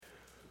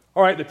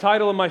All right, the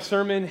title of my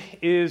sermon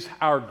is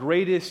Our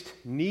Greatest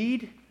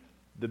Need.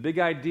 The big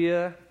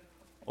idea,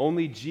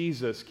 only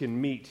Jesus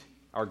can meet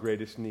our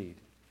greatest need.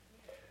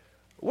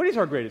 What is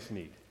our greatest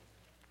need?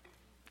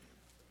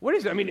 What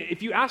is it? I mean,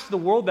 if you ask the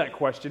world that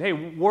question, hey,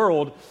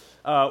 world,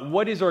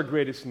 what is our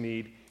greatest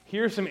need?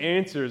 Here are some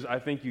answers I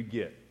think you'd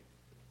get.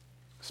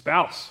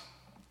 Spouse.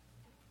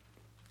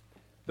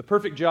 The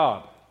perfect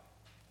job.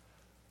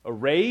 A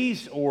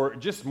raise or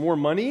just more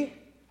money.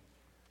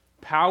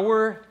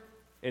 Power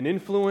and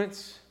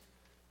influence,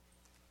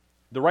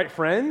 the right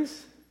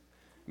friends.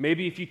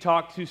 Maybe if you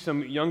talk to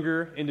some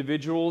younger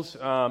individuals,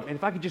 and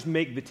if I could just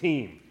make the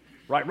team,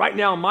 right? Right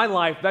now in my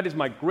life, that is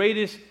my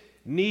greatest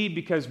need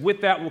because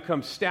with that will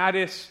come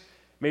status,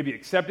 maybe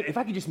acceptance. If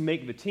I could just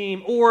make the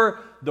team,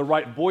 or the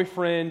right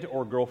boyfriend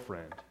or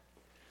girlfriend.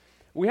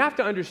 We have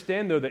to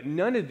understand, though, that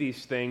none of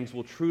these things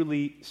will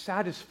truly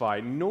satisfy,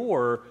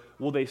 nor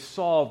will they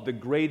solve the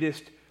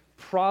greatest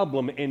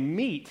problem and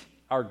meet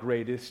our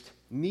greatest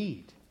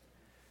need.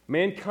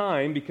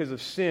 Mankind, because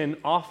of sin,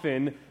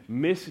 often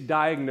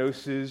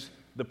misdiagnoses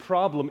the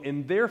problem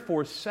and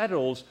therefore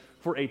settles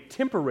for a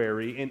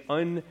temporary and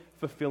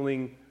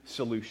unfulfilling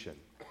solution.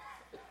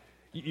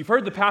 You've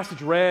heard the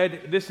passage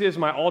read. This is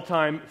my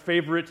all-time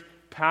favorite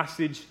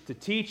passage to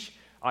teach.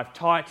 I've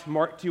taught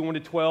Mark 2,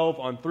 1-12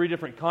 on 3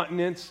 different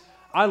continents.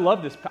 I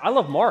love this. I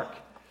love Mark.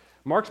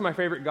 Mark's my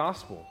favorite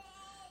gospel.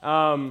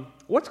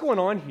 What's going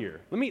on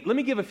here? Let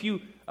me give a few,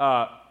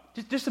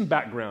 just some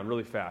background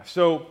really fast.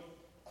 So,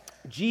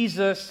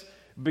 Jesus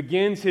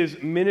begins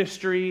his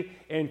ministry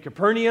in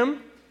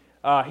Capernaum.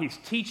 He's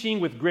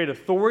teaching with great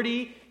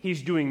authority.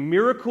 He's doing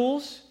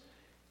miracles.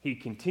 He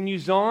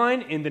continues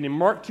on, and then in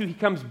Mark 2, he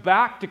comes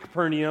back to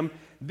Capernaum.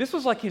 This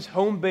was like his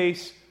home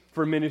base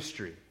for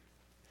ministry.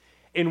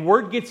 And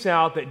word gets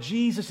out that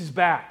Jesus is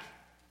back.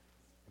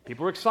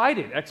 People are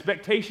excited.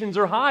 Expectations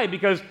are high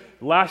because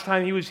the last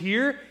time he was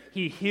here,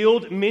 he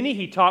healed many.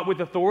 He taught with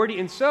authority.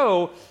 And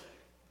so,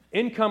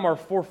 in come our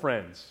 4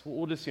 friends.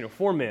 We'll just,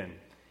 4 men.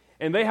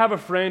 And they have a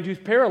friend who's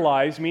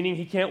paralyzed, meaning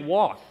he can't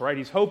walk, right?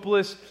 He's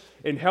hopeless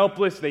and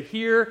helpless. They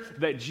hear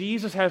that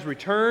Jesus has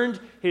returned.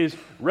 His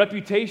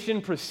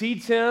reputation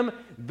precedes him.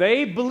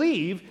 They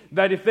believe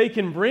that if they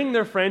can bring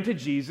their friend to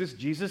Jesus,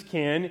 Jesus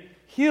can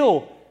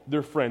heal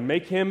their friend,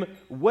 make him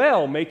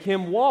well, make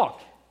him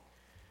walk.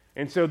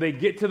 And so they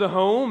get to the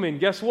home, and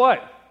guess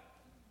what?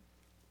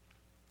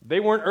 They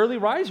weren't early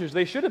risers.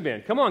 They should have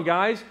been. Come on,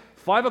 guys.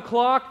 5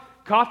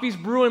 o'clock, coffee's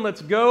brewing,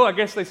 let's go. I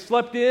guess they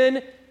slept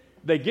in.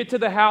 They get to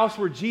the house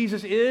where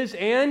Jesus is,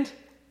 and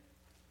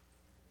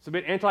it's a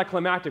bit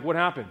anticlimactic. What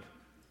happened?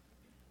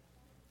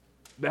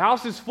 The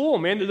house is full,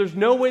 man. There's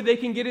no way they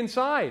can get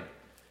inside.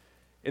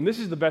 And this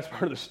is the best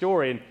part of the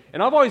story.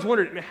 And I've always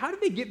wondered, man, how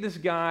did they get this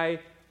guy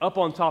up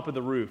on top of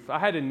the roof? I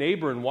had a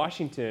neighbor in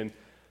Washington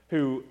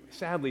who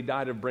sadly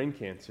died of brain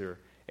cancer,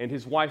 and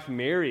his wife,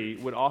 Mary,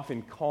 would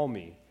often call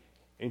me,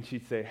 and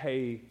she'd say,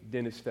 hey,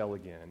 Dennis fell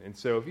again. And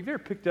so if you've ever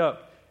picked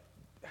up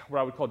what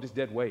I would call just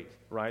dead weight,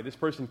 right? This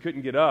person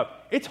couldn't get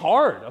up. It's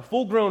hard. A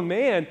full-grown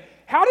man.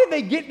 How did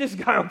they get this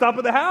guy on top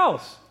of the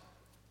house?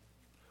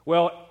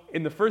 Well,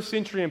 in the first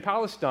century in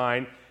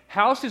Palestine,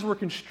 houses were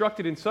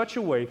constructed in such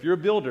a way, if you're a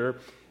builder,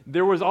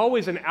 there was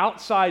always an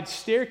outside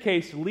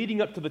staircase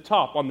leading up to the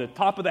top. On the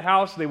top of the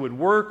house, they would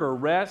work or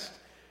rest,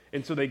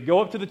 and so they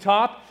go up to the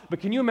top. But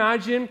can you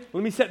imagine?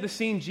 Let me set the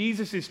scene.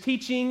 Jesus is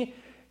teaching.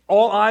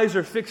 All eyes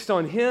are fixed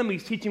on him.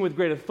 He's teaching with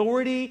great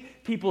authority.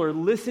 People are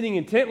listening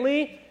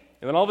intently.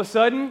 And then all of a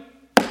sudden,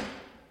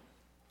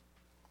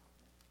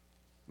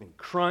 and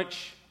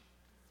crunch,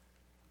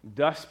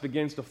 dust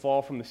begins to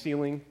fall from the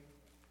ceiling.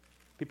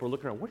 People are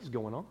looking around, what is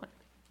going on?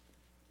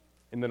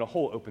 And then a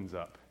hole opens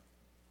up,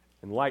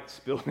 and light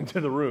spills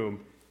into the room,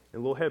 and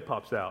a little head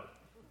pops out,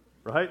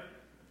 right?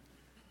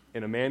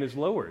 And a man is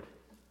lowered.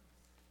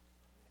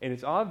 And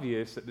it's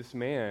obvious that this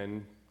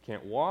man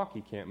can't walk,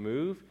 he can't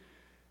move.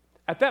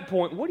 At that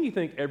point, what do you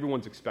think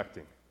everyone's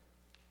expecting?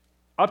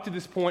 Up to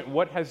this point,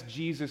 what has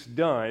Jesus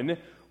done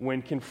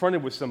when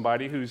confronted with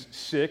somebody who's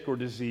sick or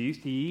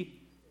diseased? He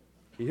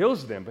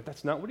heals them, but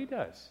that's not what he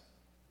does.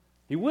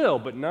 He will,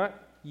 but not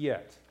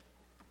yet.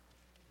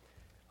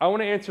 I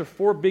want to answer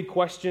 4 big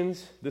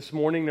questions this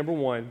morning. Number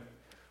 1,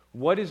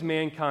 what is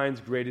mankind's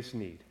greatest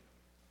need?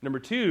 Number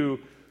 2,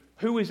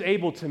 who is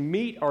able to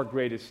meet our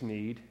greatest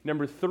need?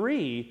 Number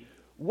 3,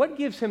 what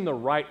gives him the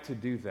right to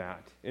do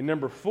that? And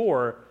number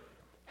 4,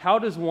 how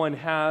does one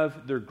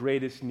have their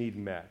greatest need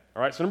met?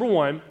 All right, so number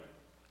 1, I'm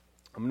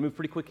going to move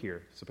pretty quick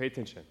here, so pay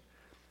attention.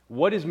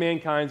 What is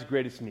mankind's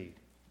greatest need?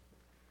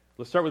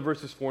 Let's start with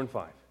verses 4 and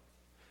 5.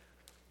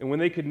 And when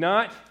they could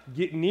not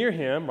get near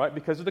him, right,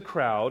 because of the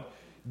crowd,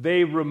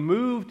 they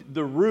removed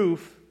the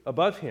roof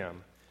above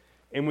him.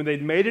 And when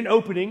they'd made an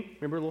opening,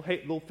 remember, a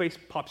little face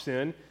pops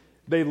in,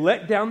 they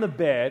let down the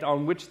bed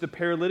on which the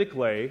paralytic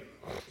lay.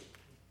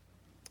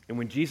 And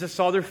when Jesus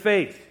saw their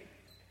faith,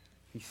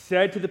 he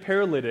said to the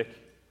paralytic,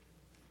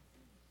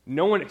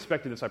 no one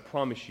expected this, I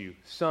promise you,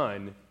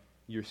 son,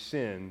 your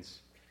sins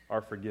are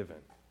forgiven.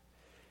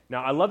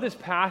 Now, I love this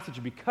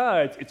passage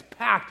because it's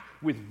packed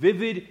with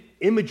vivid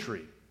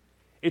imagery.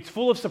 It's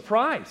full of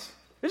surprise.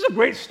 This is a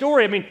great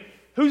story. I mean,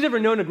 who's ever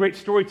known a great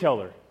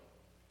storyteller?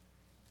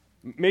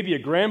 Maybe a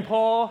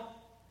grandpa?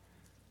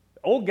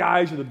 Old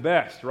guys are the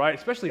best, right?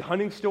 Especially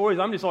hunting stories.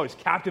 I'm just always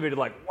captivated,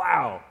 like,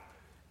 wow.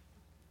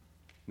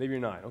 Maybe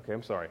you're not. Okay,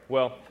 I'm sorry.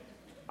 Well,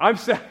 I'm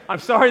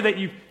sorry that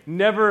you've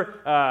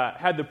never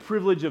had the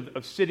privilege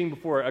of sitting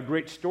before a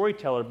great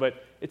storyteller,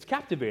 but it's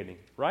captivating,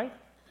 right?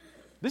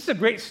 This is a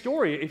great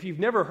story if you've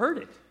never heard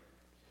it.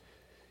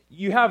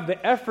 You have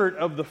the effort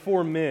of the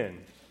four men.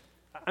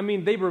 I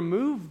mean, they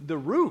removed the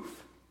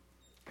roof.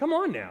 Come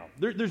on now.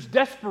 There's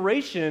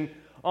desperation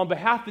on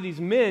behalf of these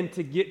men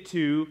to get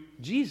to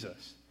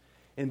Jesus.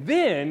 And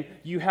then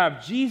you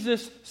have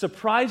Jesus'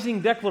 surprising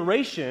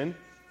declaration,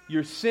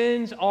 your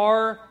sins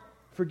are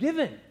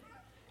forgiven.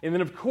 And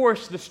then, of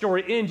course, the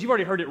story ends, you've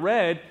already heard it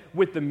read,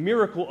 with the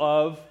miracle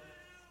of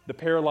the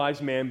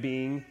paralyzed man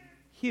being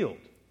healed.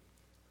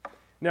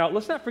 Now,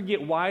 let's not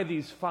forget why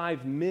these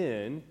 5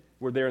 men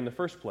were there in the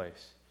first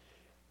place.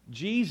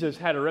 Jesus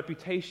had a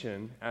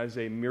reputation as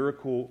a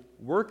miracle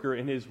worker,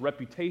 and his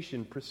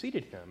reputation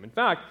preceded him. In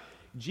fact,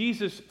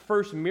 Jesus'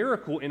 first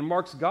miracle in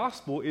Mark's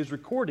gospel is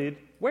recorded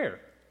where?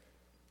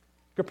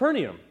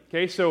 Capernaum.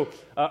 Okay, so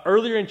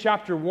earlier in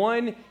chapter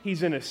 1,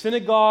 he's in a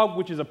synagogue,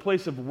 which is a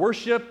place of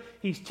worship.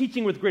 He's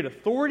teaching with great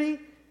authority.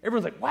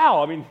 Everyone's like,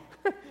 wow, I mean,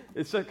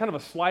 it's kind of a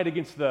slight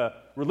against the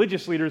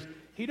religious leaders.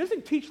 He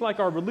doesn't teach like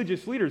our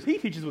religious leaders. He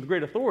teaches with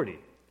great authority.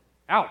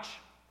 Ouch.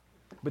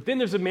 But then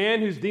there's a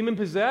man who's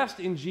demon-possessed,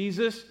 and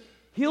Jesus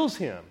heals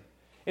him.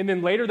 And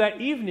then later that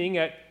evening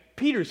at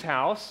Peter's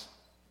house,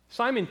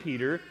 Simon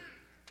Peter,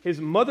 his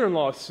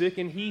mother-in-law is sick,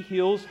 and he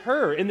heals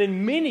her. And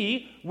then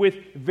many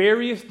with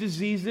various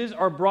diseases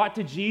are brought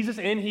to Jesus,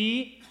 and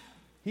he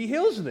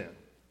heals them.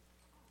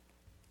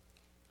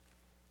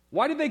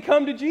 Why did they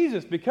come to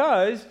Jesus?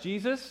 Because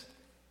Jesus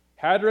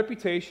had a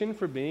reputation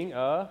for being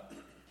a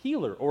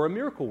healer or a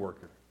miracle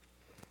worker.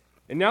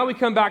 And now we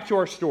come back to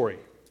our story.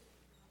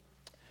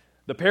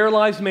 The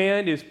paralyzed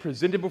man is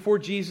presented before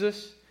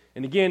Jesus.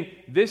 And again,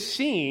 this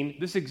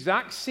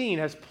exact scene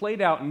has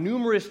played out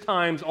numerous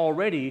times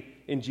already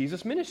in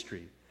Jesus'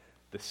 ministry.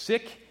 The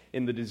sick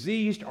and the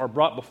diseased are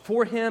brought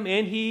before him,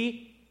 and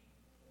he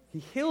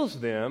heals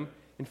them.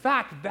 In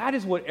fact, that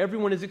is what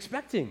everyone is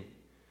expecting.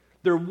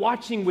 They're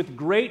watching with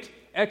great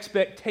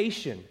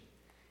expectation,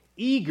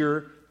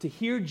 eager to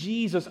hear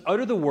Jesus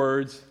utter the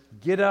words,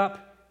 "Get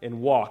up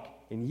and walk."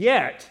 And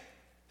yet,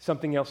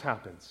 something else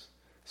happens.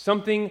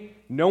 Something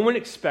no one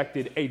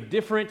expected. A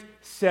different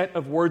set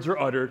of words are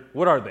uttered.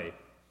 What are they?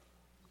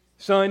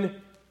 "Son,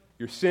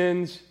 your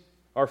sins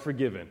are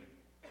forgiven."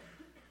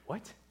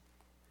 What?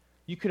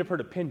 You could have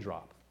heard a pin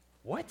drop.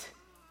 What?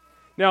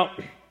 Now,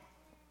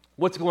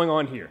 what's going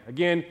on here?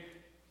 Again,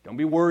 don't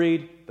be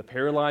worried. The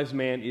paralyzed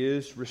man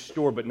is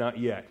restored, but not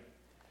yet.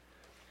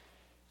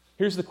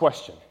 Here's the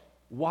question.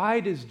 Why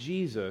does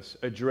Jesus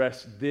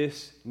address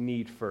this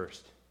need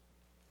first?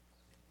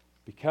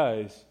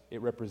 Because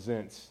it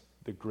represents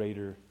the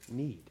greater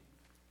need.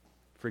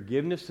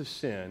 Forgiveness of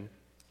sin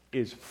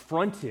is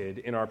fronted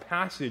in our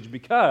passage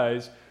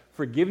because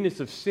forgiveness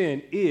of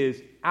sin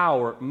is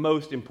our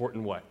most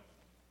important what?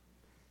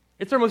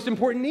 It's our most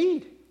important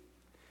need.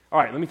 All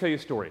right, let me tell you a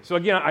story. So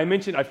again, I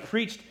mentioned I've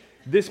preached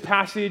this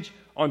passage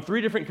on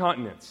 3 different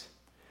continents.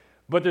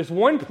 But there's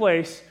one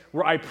place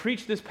where I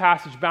preached this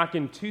passage back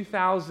in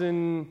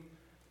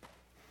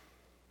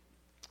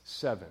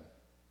 2007.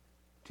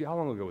 How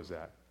long ago was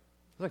that?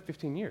 It was like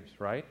 15 years,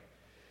 right?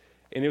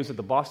 And it was at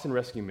the Boston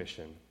Rescue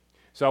Mission.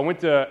 So I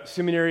went to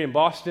seminary in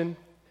Boston.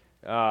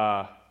 It's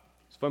a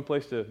fun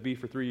place to be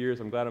for 3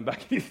 years. I'm glad I'm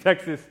back in East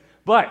Texas.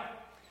 But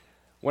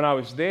when I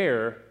was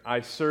there,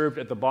 I served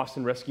at the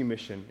Boston Rescue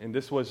Mission. And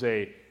this was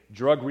a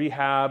drug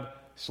rehab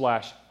 /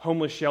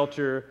 homeless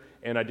shelter.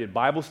 And I did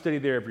Bible study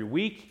there every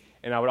week.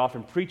 And I would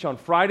often preach on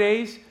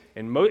Fridays.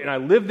 And I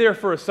lived there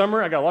for a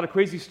summer. I got a lot of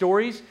crazy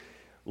stories.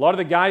 A lot of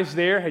the guys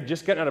there had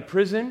just gotten out of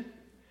prison.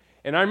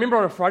 And I remember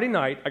on a Friday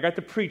night, I got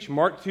to preach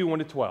Mark 2,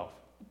 1-12.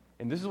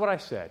 And this is what I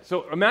said.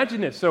 So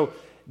imagine this. So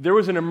there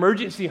was an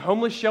emergency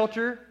homeless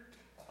shelter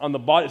on the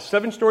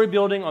 7-story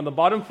building. On the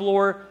bottom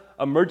floor,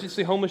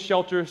 emergency homeless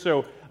shelter.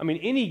 So,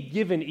 any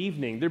given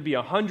evening, there'd be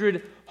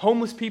 100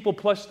 homeless people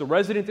plus the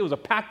residents. It was a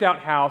packed out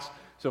house.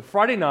 So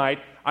Friday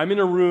night, I'm in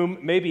a room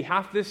maybe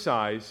half this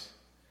size,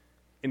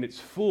 and it's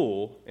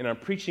full, and I'm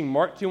preaching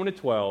Mark 2,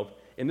 1-12.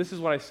 And this is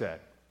what I said.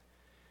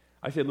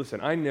 I said,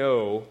 listen, I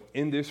know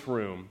in this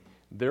room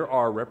there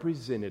are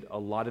represented a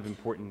lot of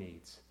important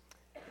needs.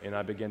 And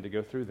I began to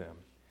go through them.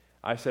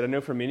 I said, I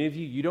know for many of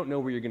you, you don't know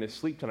where you're going to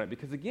sleep tonight.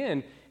 Because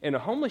again, in a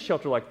homeless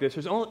shelter like this,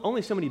 there's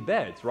only so many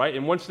beds, right?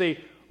 And once they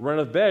run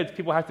out of beds,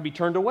 people have to be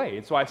turned away.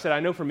 And so I said,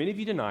 I know for many of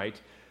you tonight,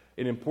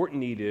 an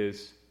important need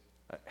is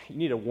you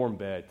need a warm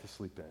bed to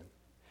sleep in.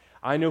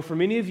 I know for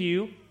many of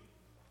you,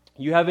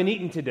 you haven't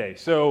eaten today.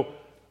 So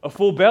a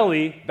full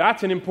belly,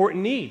 that's an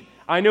important need.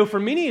 I know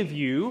for many of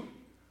you,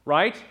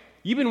 right,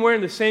 you've been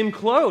wearing the same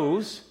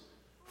clothes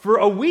for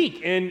a week.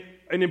 And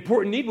an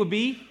important need would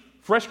be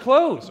fresh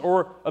clothes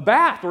or a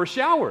bath or a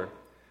shower.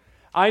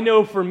 I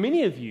know for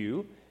many of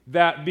you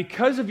that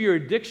because of your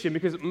addiction,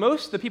 because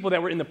most of the people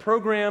that were in the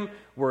program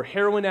were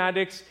heroin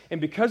addicts,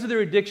 and because of their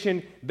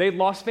addiction, they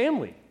lost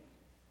family.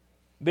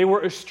 They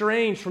were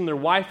estranged from their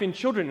wife and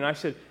children. And I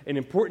said, an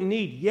important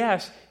need,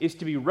 yes, is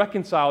to be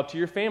reconciled to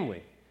your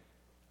family.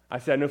 I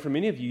said, I know for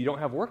many of you, you don't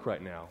have work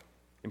right now.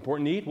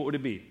 Important need, what would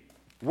it be?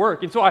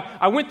 Work. And so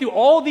I went through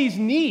all these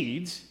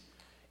needs,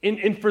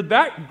 and for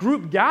that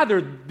group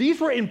gathered, these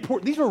were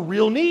important, these were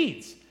real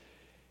needs.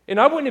 And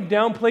I wouldn't have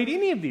downplayed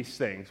any of these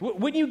things.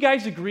 Wouldn't you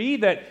guys agree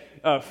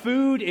that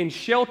food and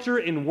shelter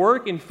and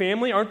work and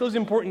family, aren't those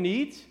important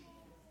needs?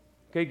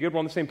 Okay, good, we're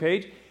on the same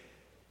page.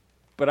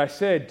 But I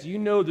said, do you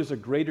know there's a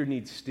greater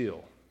need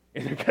still?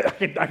 And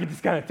I could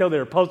just kind of tell they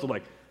were puzzled,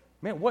 like,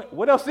 man,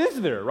 what else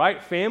is there,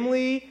 right?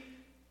 Family,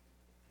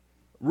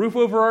 roof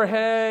over our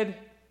head.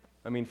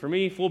 I mean, for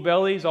me, full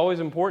belly is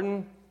always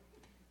important.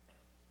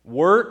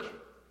 Work.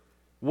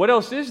 What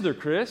else is there,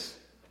 Chris?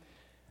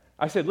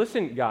 I said,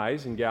 listen,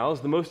 guys and gals,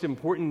 the most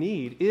important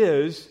need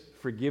is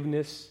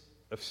forgiveness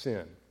of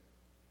sin.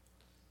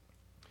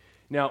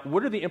 Now,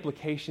 what are the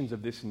implications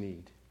of this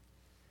need?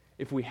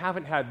 If we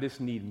haven't had this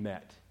need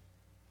met,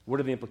 what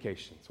are the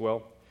implications?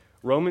 Well,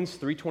 Romans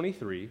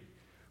 3:23,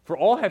 for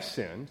all have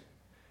sinned.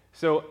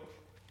 So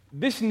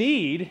this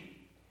need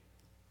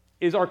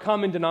is our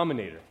common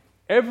denominator.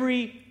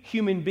 Every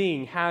human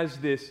being has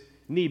this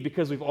need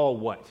because we've all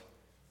what?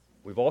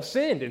 We've all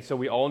sinned, and so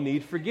we all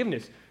need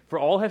forgiveness. For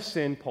all have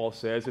sinned, Paul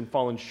says, and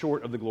fallen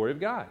short of the glory of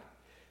God.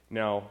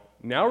 Now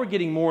we're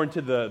getting more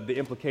into the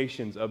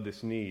implications of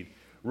this need.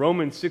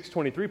 Romans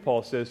 6:23,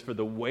 Paul says, for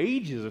the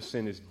wages of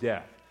sin is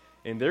death.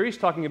 And there he's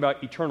talking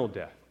about eternal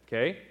death,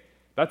 okay?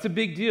 That's a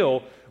big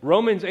deal.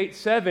 Romans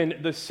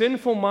 8:7, the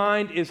sinful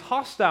mind is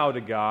hostile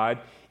to God.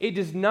 It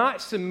does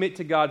not submit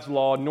to God's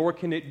law, nor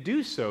can it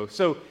do so.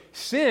 So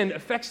sin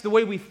affects the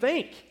way we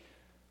think.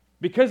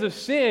 Because of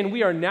sin,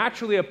 we are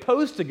naturally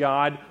opposed to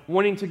God,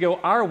 wanting to go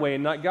our way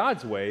and not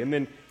God's way. And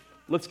then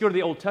let's go to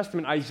the Old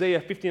Testament, Isaiah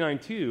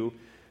 59:2.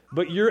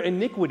 But your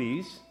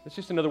iniquities, that's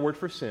just another word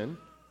for sin,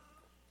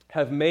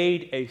 have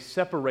made a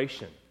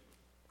separation.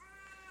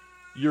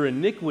 Your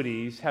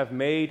iniquities have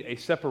made a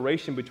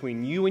separation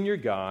between you and your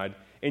God,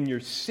 and your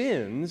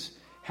sins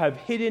have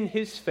hidden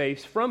his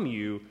face from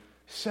you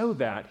so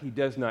that he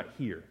does not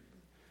hear.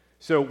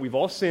 So we've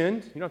all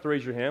sinned. You don't have to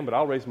raise your hand, but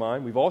I'll raise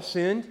mine. We've all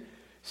sinned.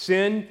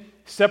 Sin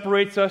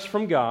separates us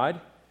from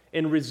God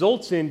and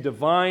results in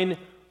divine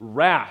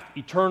wrath,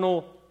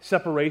 eternal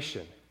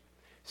separation.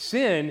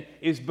 Sin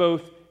is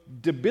both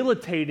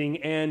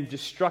debilitating and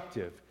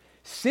destructive.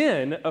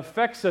 Sin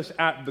affects us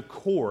at the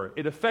core.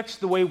 It affects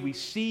the way we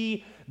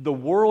see the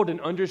world and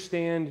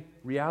understand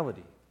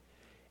reality.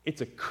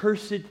 It's a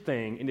cursed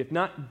thing, and if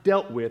not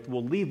dealt with,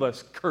 will leave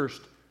us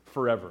cursed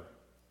forever.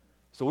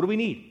 So what do we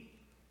need?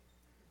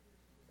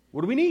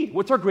 What do we need?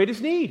 What's our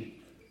greatest need?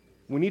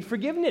 We need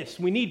forgiveness.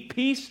 We need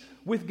peace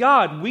with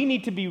God. We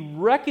need to be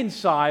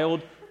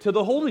reconciled to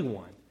the Holy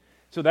One.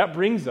 So that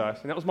brings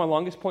us, and that was my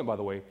longest point, by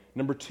the way,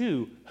 number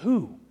 2,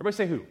 who? Everybody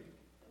say who.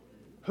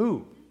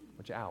 Who?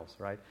 Bunch of owls,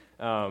 right?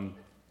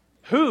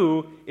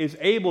 Who is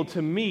able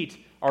to meet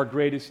our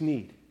greatest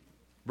need?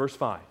 Verse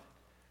 5.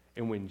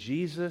 And when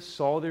Jesus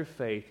saw their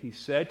faith, he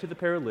said to the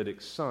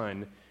paralytic,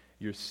 son,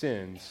 your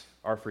sins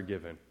are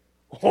forgiven.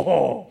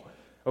 Oh,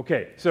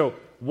 okay. So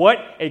what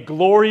a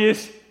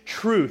glorious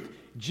truth.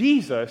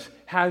 Jesus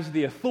has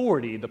the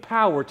authority, the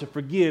power to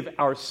forgive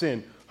our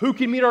sin. Who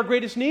can meet our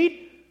greatest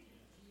need?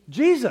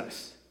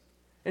 Jesus.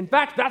 In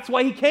fact, that's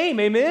why he came,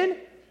 amen?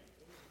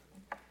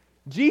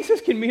 Jesus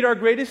can meet our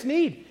greatest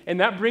need. And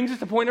that brings us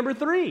to point number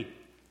 3.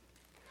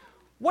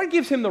 What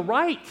gives him the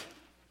right?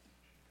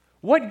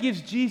 What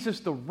gives Jesus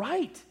the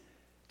right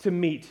to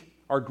meet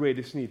our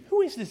greatest need?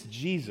 Who is this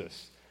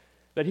Jesus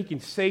that he can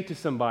say to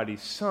somebody,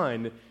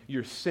 son,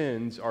 your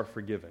sins are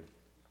forgiven?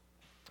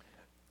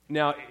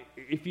 Now,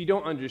 if you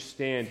don't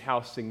understand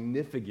how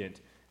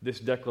significant this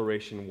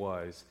declaration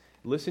was,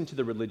 listen to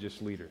the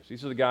religious leaders.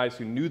 These are the guys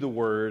who knew the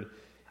word,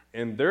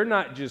 and they're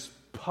not just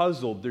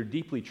puzzled, they're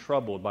deeply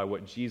troubled by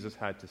what Jesus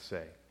had to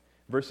say.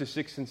 Verses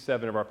 6 and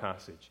 7 of our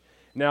passage.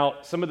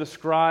 Now, some of the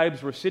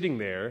scribes were sitting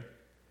there,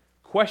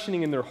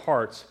 questioning in their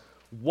hearts,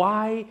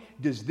 why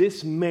does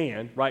this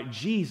man, right,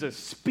 Jesus,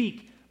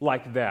 speak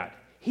like that?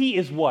 He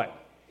is what?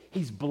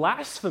 He's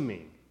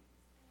blaspheming.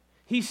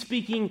 He's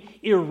speaking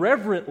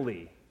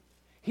irreverently.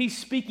 He's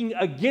speaking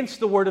against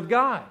the word of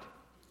God.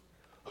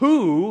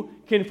 Who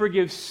can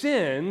forgive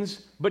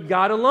sins but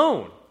God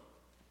alone?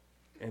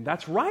 And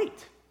that's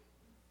right.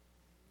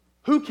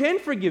 Who can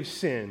forgive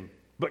sin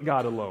but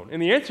God alone?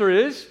 And the answer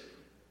is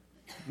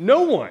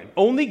no one.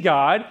 Only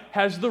God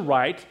has the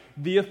right,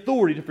 the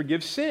authority to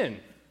forgive sin.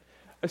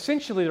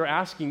 Essentially, they're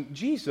asking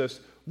Jesus,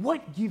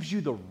 what gives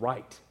you the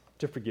right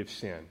to forgive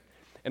sin?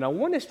 And I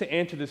want us to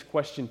answer this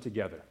question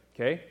together,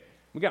 okay?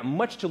 We've got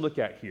much to look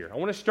at here. I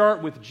want to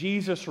start with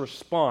Jesus'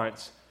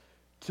 response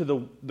to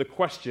the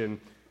question.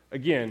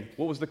 Again,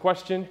 what was the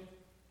question?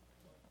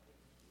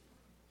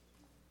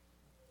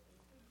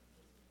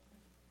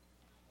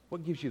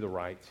 What gives you the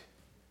right?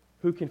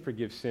 Who can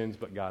forgive sins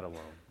but God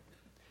alone?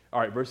 All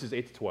right, verses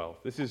 8 to 12.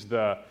 This is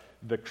the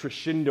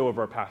crescendo of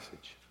our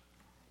passage.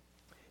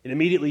 And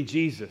immediately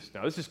Jesus,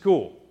 now this is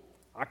cool.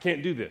 I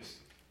can't do this.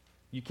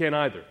 You can't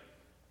either.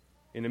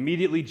 And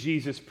immediately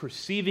Jesus,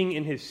 perceiving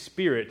in his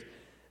spirit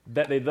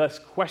that they thus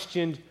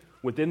questioned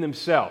within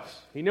themselves.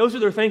 He knows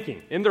what they're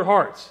thinking in their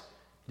hearts.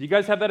 Do you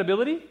guys have that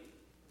ability?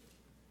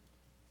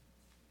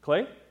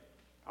 Clay?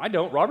 I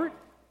don't. Robert?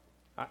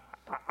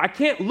 I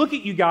can't look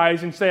at you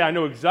guys and say I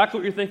know exactly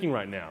what you're thinking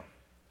right now.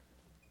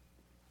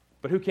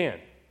 But who can?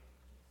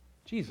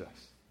 Jesus.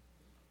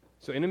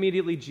 So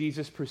immediately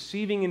Jesus,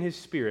 perceiving in his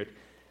spirit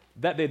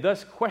that they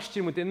thus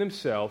questioned within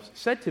themselves,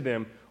 said to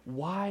them,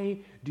 "Why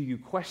do you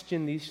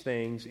question these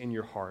things in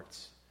your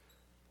hearts?"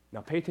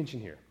 Now pay attention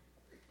here.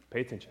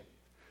 Pay attention.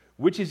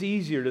 Which is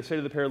easier to say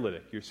to the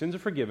paralytic, "Your sins are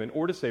forgiven,"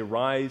 or to say,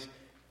 "Rise,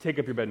 take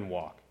up your bed and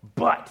walk"?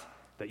 But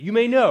that you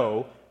may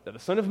know that the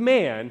Son of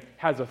Man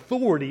has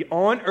authority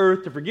on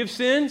earth to forgive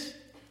sins.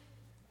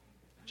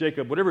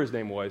 Jacob, whatever his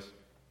name was,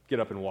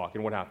 get up and walk.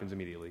 And what happens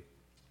immediately?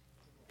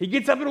 He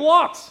gets up and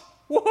walks.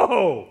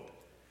 Whoa!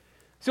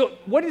 So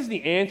what is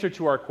the answer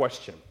to our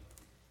question?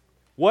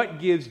 What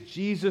gives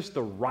Jesus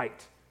the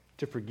right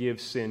to forgive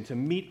sin, to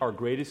meet our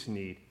greatest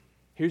need?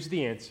 Here's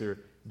the answer.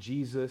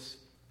 Jesus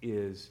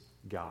is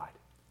God.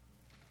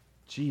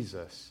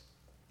 Jesus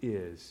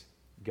is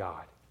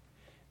God.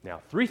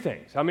 Now, three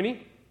things. How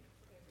many?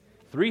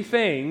 Three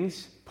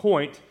things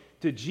point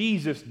to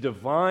Jesus'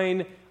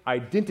 divine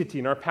identity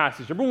in our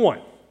passage. Number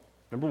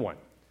one,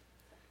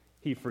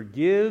 he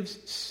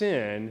forgives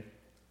sin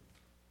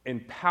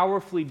and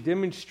powerfully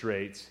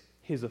demonstrates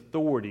his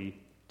authority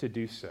to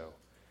do so.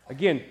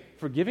 Again,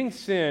 forgiving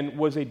sin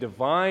was a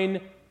divine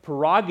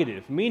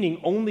prerogative, meaning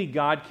only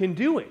God can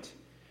do it.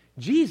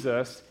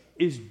 Jesus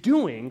is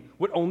doing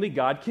what only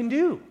God can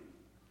do.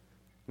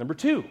 Number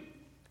two,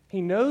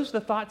 he knows the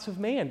thoughts of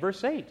man.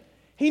 Verse 8.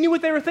 He knew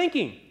what they were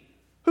thinking.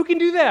 Who can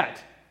do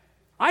that?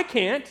 I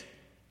can't.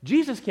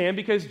 Jesus can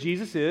because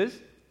Jesus is,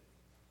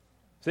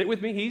 say it with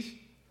me,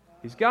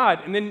 he's God.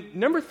 And then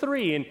number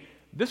three, and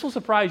this will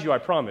surprise you, I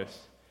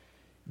promise.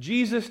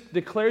 Jesus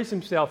declares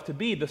himself to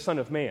be the Son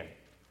of Man.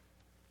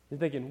 You're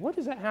thinking, what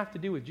does that have to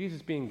do with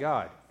Jesus being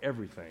God?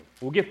 Everything.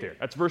 We'll get there.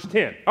 That's verse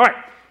 10. All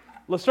right,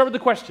 let's start with the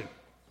question.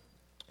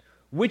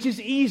 Which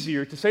is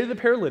easier, to say to the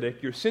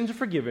paralytic, "Your sins are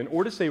forgiven,"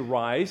 or to say,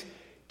 "Rise,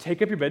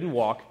 take up your bed and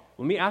walk"?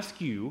 Let me ask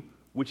you,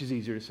 which is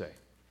easier to say?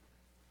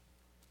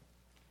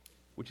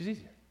 Which is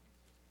easier?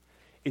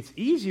 It's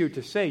easier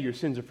to say your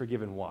sins are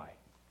forgiven. Why?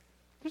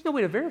 There's no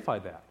way to verify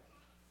that.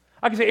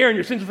 I can say, "Aaron,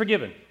 your sins are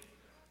forgiven."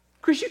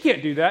 Chris, you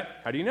can't do that.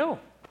 How do you know?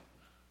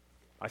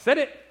 I said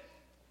it.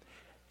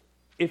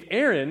 If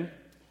Aaron,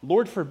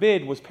 Lord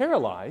forbid, was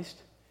paralyzed,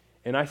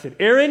 and I said,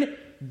 "Aaron,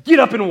 get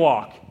up and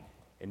walk,"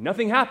 and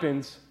nothing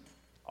happens,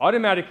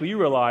 automatically you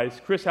realize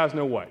Chris has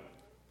no what?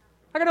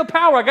 I got no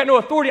power. I got no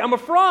authority. I'm a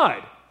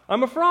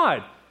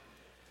fraud.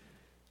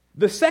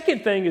 The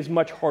second thing is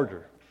much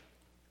harder.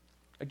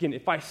 Again,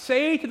 if I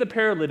say to the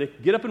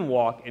paralytic, "Get up and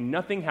walk," and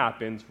nothing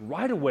happens,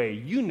 right away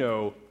you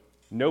know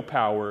no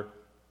power,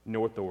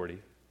 no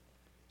authority.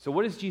 So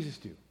what does Jesus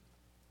do?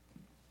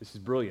 This is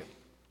brilliant.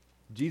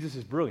 Jesus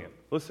is brilliant.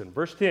 Listen,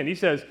 verse 10, he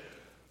says,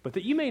 "But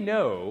that you may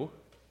know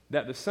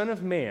that the Son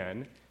of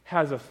Man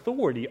has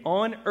authority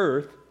on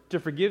earth to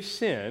forgive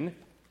sin,"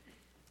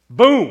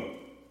 boom!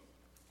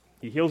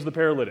 He heals the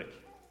paralytic.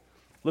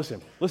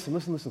 Listen.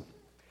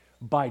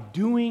 By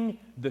doing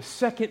the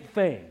second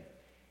thing,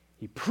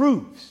 he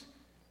proves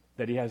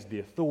that he has the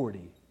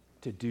authority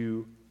to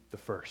do the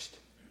first.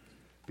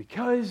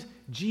 Because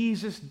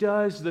Jesus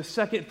does the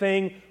second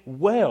thing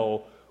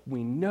well,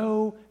 we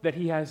know that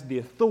he has the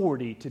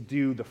authority to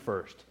do the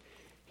first.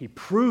 He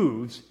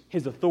proves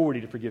his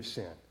authority to forgive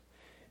sin.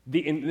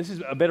 And this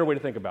is a better way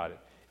to think about it.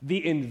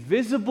 The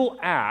invisible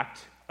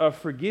act of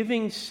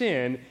forgiving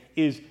sin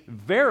is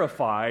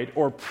verified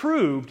or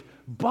proved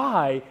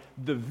by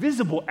the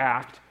visible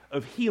act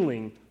of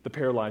healing the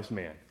paralyzed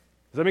man.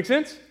 Does that make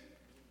sense?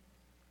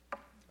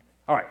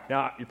 All right,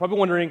 now you're probably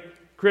wondering,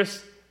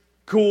 "Chris,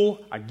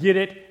 cool, I get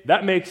it,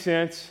 that makes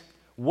sense.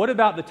 What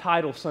about the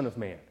title Son of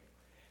Man?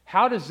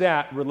 How does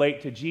that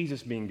relate to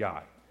Jesus being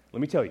God?"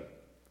 Let me tell you.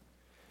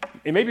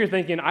 And maybe you're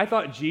thinking, "I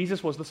thought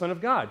Jesus was the Son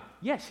of God."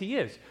 Yes, he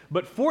is.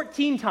 But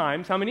 14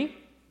 times, how many?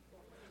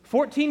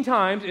 14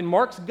 times in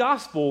Mark's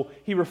gospel,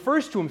 he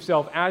refers to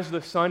himself as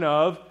the Son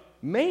of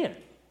Man.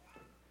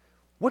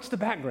 What's the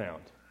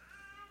background?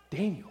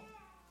 Daniel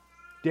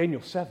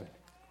 7.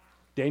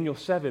 Daniel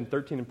 7,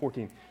 13 and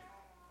 14.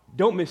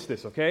 Don't miss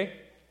this, okay?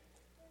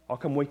 I'll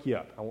come wake you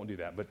up. I won't do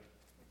that, but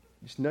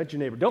just nudge your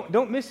neighbor.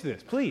 Don't miss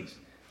this, please.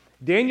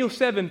 Daniel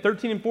 7,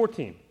 13 and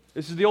 14.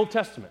 This is the Old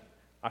Testament.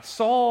 "I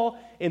saw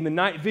in the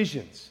night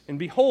visions, and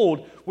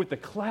behold, with the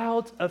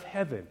clouds of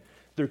heaven,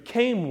 there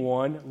came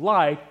one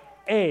like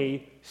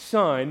a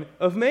Son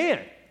of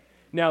Man."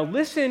 Now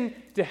listen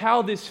to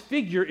how this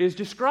figure is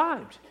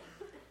described.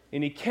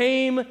 "And he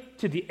came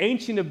to the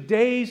Ancient of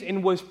Days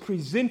and was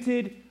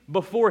presented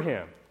before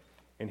him."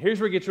 And here's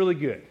where it gets really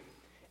good.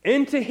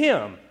 "And to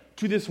him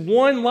to this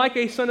one like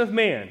a Son of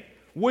Man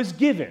was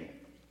given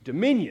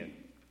dominion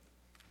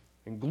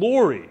and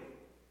glory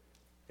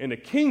and a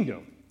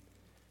kingdom,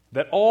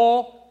 that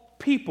all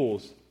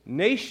peoples,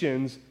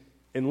 nations,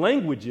 and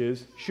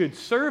languages should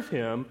serve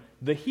him.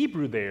 The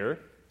Hebrew there,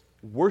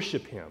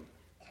 worship him.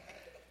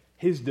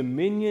 His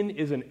dominion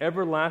is an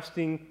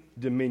everlasting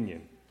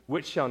dominion,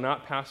 which shall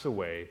not pass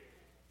away,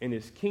 and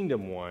his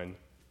kingdom one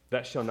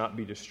that shall not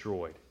be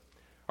destroyed.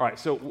 All right,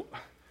 so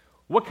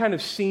what kind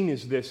of scene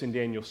is this in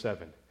Daniel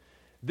 7?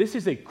 This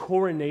is a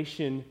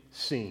coronation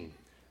scene.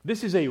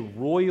 This is a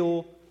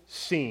royal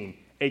scene.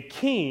 A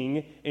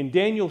king in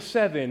Daniel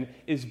 7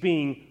 is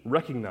being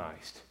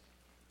recognized.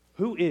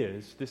 Who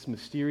is this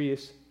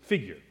mysterious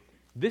figure?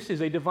 This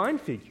is a divine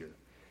figure.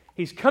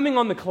 He's coming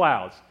on the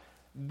clouds.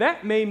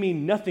 That may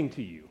mean nothing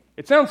to you.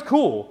 It sounds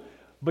cool,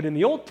 but in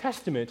the Old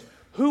Testament,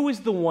 who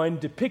is the one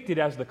depicted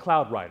as the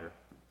cloud rider?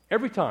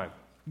 Every time,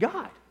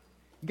 God.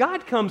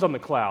 God comes on the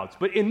clouds.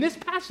 But in this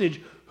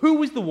passage,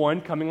 who is the one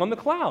coming on the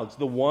clouds?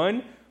 The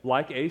one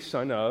like a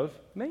Son of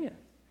Man.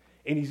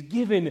 And he's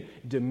given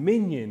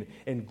dominion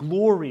and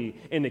glory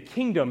and a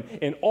kingdom,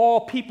 and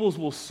all peoples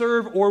will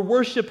serve or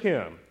worship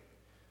him.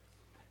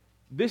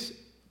 This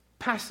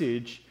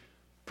passage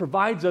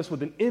provides us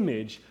with an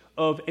image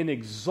of an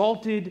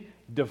exalted,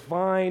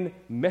 divine,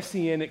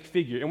 messianic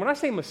figure. And when I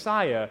say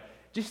Messiah,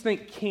 just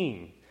think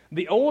king.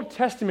 The Old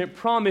Testament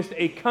promised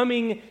a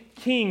coming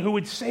king who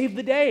would save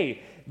the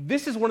day.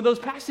 This is one of those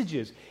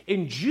passages.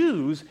 And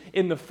Jews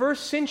in the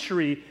first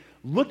century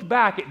looked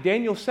back at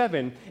Daniel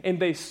 7, and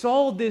they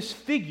saw this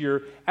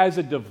figure as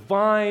a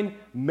divine,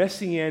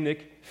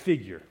 messianic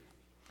figure.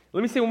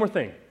 Let me say one more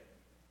thing.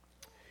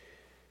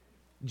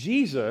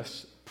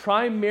 Jesus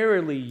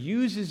primarily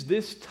uses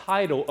this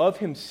title of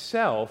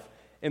himself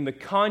in the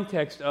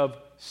context of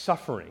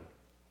suffering,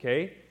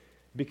 okay?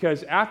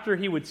 Because after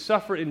he would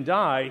suffer and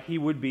die, he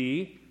would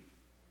be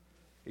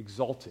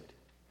exalted.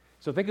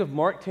 So think of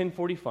Mark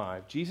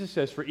 10:45. Jesus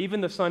says, "For even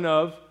the Son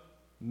of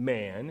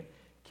Man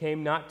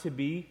came not to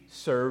be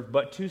served,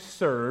 but to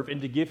serve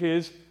and to give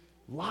his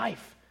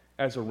life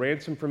as a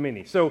ransom for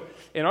many." So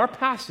in our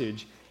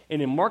passage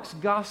and in Mark's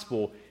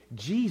gospel,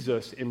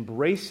 Jesus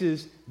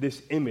embraces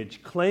this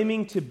image,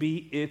 claiming to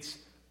be its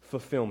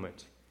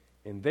fulfillment,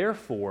 and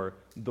therefore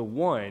the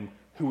one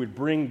who would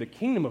bring the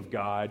kingdom of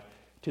God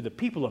to the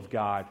people of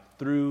God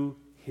through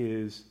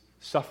his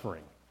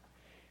suffering.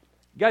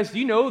 Guys, do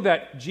you know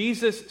that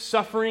Jesus'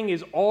 suffering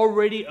is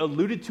already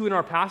alluded to in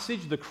our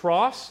passage, the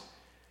cross?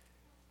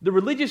 The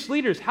religious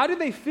leaders, how did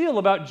they feel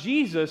about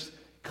Jesus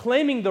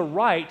claiming the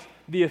right,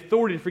 the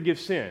authority to forgive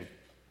sin?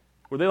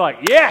 Were they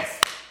like,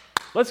 yes,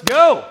 let's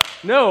go?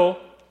 No.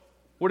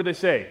 What did they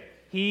say?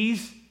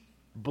 He's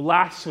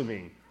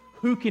blaspheming.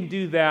 Who can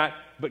do that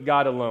but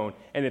God alone?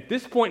 And at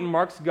this point in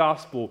Mark's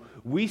gospel,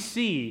 we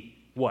see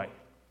what?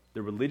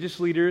 The religious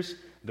leaders,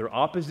 their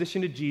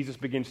opposition to Jesus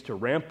begins to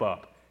ramp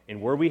up.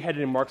 And where are we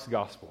headed in Mark's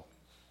gospel?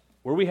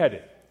 Where are we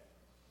headed?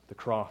 The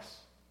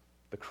cross.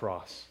 The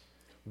cross.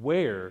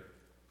 Where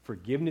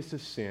forgiveness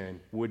of sin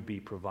would be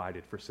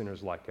provided for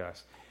sinners like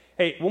us.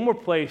 Hey, one more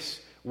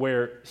place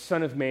where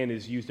Son of Man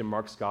is used in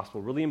Mark's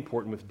gospel, really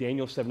important, with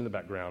Daniel 7 in the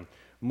background.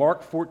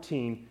 Mark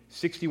 14,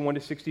 61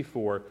 to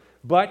 64.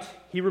 But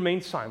he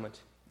remained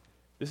silent.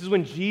 This is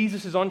when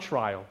Jesus is on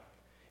trial,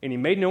 and he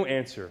made no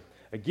answer.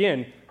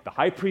 Again, the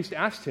high priest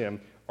asked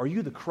him, "Are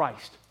you the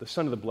Christ, the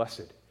Son of the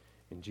Blessed?"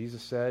 And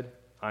Jesus said,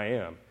 "I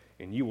am.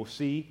 And you will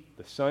see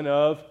the Son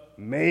of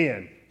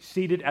Man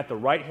seated at the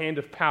right hand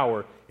of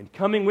power and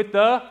coming with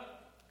the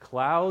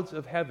clouds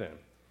of heaven."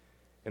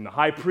 And the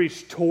high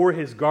priest tore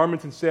his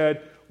garments and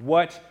said,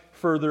 "What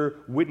further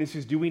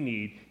witnesses do we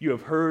need? You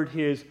have heard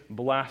his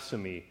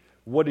blasphemy.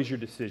 What is your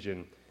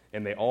decision?"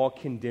 And they all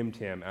condemned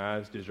him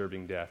as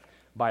deserving death.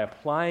 By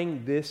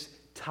applying this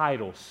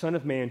title, Son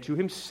of Man, to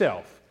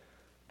himself,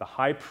 the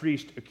high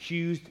priest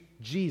accused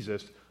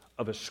Jesus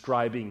of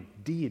ascribing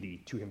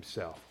deity to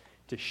himself.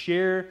 To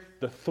share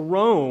the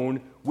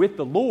throne with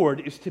the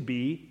Lord is to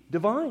be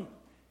divine.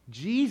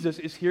 Jesus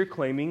is here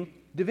claiming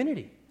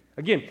divinity.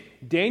 Again,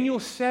 Daniel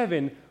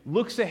 7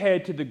 looks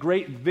ahead to the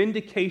great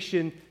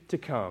vindication to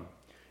come.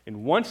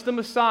 And once the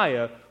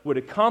Messiah would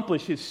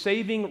accomplish his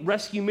saving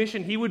rescue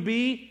mission, he would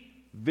be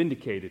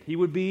vindicated. He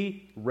would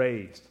be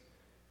raised.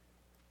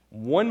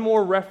 One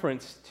more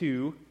reference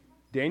to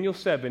Daniel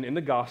 7 in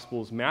the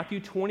Gospels, Matthew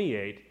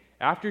 28.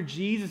 After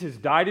Jesus has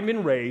died and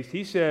been raised,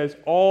 he says,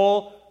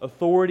 "All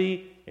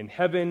authority in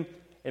heaven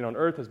and on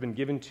earth has been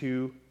given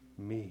to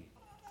me."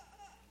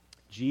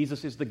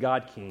 Jesus is the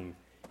God King.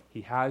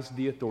 He has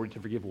the authority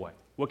to forgive what?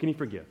 What can he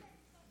forgive?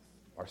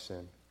 Our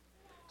sin.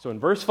 So in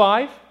verse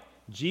 5,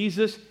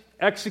 Jesus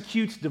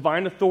executes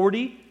divine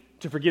authority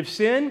to forgive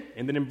sin.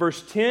 And then in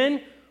verse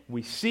 10,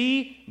 we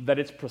see that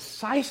it's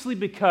precisely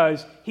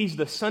because he's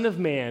the Son of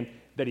Man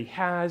that he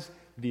has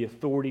the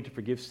authority to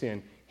forgive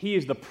sin. He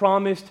is the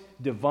promised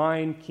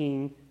divine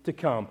King to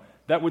come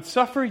that would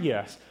suffer,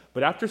 yes,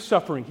 but after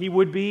suffering, he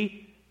would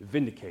be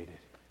vindicated.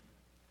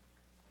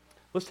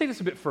 Let's take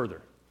this a bit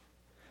further.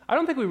 I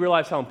don't think we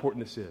realize how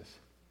important this is.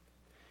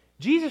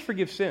 Jesus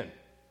forgives sin.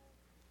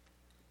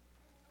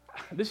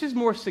 this is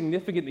more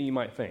significant than you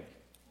might think.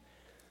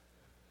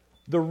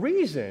 The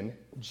reason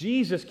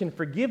Jesus can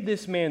forgive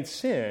this man's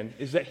sin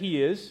is that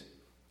he's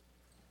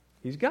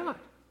God.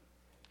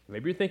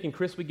 Maybe you're thinking,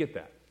 Chris, we get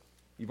that.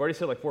 You've already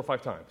said it like 4 or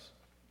 5 times.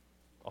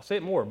 I'll say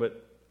it more,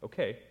 but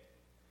okay.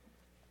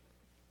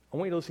 I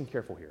want you to listen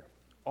careful here.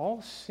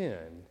 All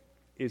sin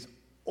is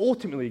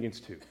ultimately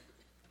against who?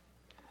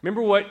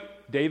 Remember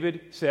what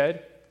David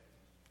said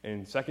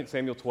in 2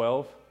 Samuel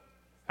 12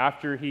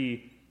 after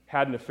he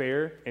had an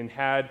affair and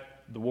had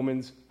the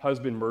woman's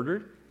husband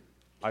murdered?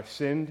 I've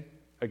sinned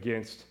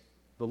against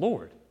the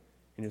Lord.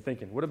 And you're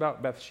thinking, what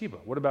about Bathsheba?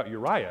 What about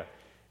Uriah?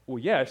 Well,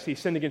 yes, he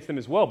sinned against them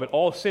as well, but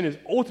all sin is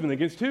ultimately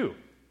against who?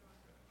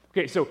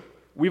 Okay, so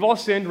we've all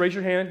sinned. Raise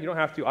your hand. You don't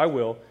have to. I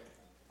will.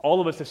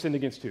 All of us have sinned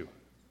against who?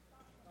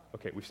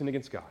 Okay, we've sinned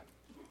against God.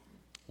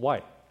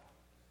 Why?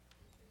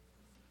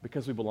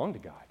 Because we belong to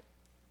God.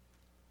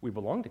 We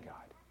belong to God.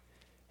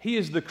 He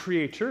is the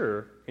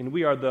creator, and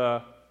we are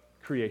the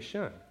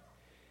creation.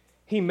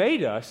 He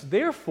made us,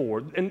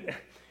 therefore, and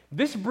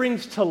this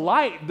brings to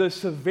light the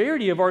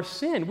severity of our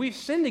sin. We've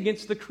sinned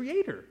against the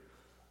Creator,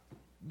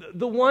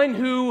 the one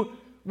who,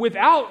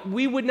 without,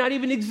 we would not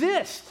even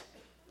exist.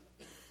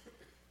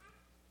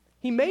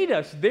 He made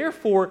us,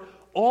 therefore,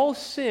 all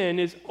sin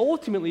is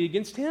ultimately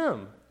against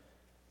Him.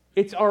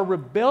 It's our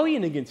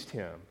rebellion against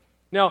Him.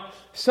 Now,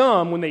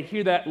 some, when they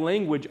hear that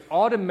language,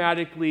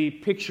 automatically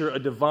picture a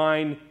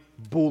divine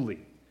bully,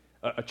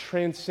 a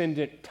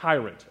transcendent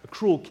tyrant, a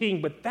cruel king,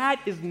 but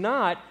that is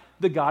not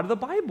the God of the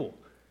Bible.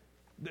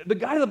 The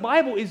God of the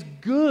Bible is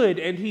good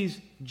and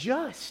He's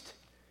just.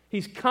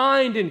 He's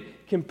kind and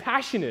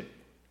compassionate.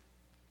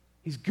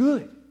 He's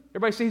good.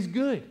 Everybody say He's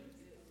good.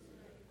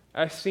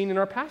 As seen in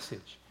our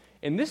passage.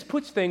 And this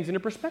puts things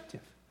into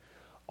perspective.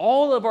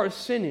 All of our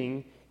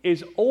sinning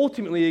is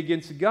ultimately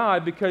against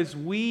God because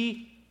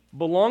we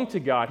belong to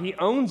God. He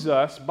owns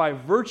us by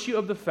virtue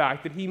of the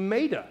fact that He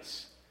made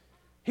us.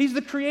 He's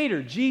the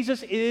Creator.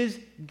 Jesus is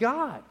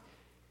God.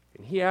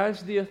 And He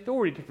has the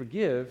authority to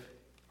forgive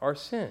our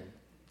sin.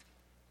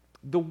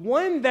 The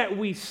one that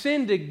we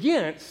sinned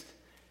against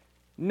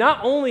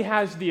not only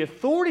has the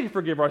authority to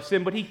forgive our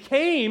sin, but He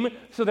came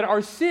so that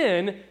our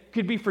sin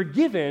could be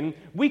forgiven.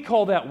 We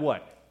call that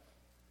what?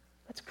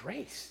 That's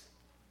grace.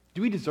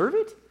 Do we deserve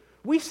it?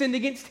 We sinned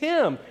against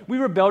Him. We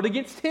rebelled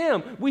against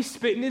Him. We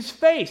spit in His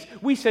face.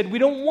 We said, we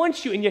don't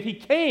want you. And yet He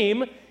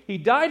came, He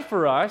died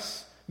for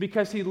us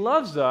because He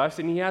loves us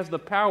and He has the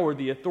power,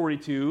 the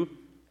authority to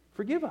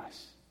forgive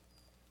us.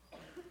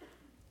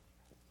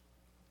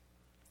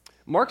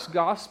 Mark's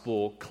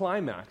gospel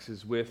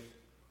climaxes with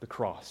the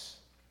cross,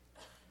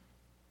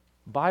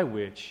 by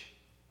which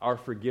our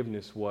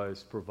forgiveness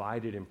was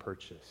provided and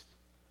purchased.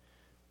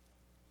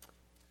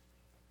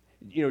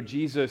 You know,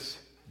 Jesus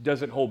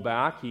doesn't hold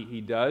back.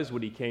 He does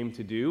what He came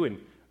to do and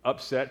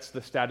upsets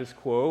the status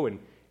quo. And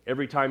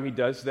every time He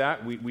does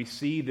that, we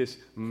see this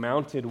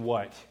mounted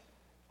what?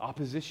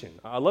 Opposition.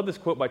 I love this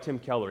quote by Tim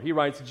Keller. He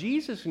writes,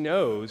 Jesus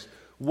knows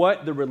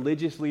what the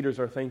religious leaders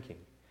are thinking.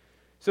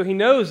 So He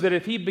knows that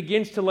if He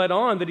begins to let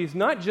on that He's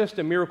not just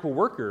a miracle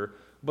worker,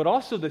 but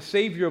also the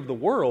Savior of the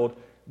world,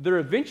 they're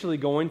eventually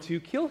going to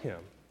kill Him.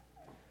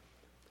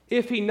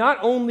 If He not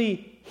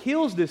only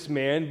heals this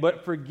man,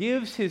 but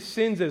forgives his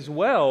sins as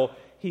well,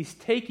 He's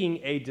taking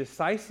a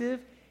decisive,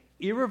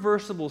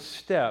 irreversible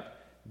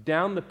step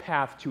down the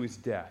path to His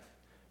death.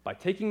 By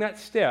taking that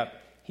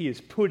step, He is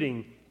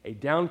putting a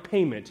down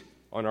payment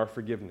on our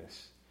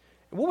forgiveness.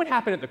 And what would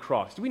happen at the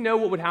cross? Do we know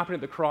what would happen at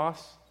the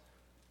cross?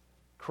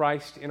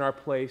 Christ in our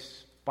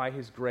place by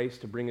His grace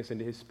to bring us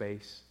into His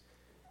space.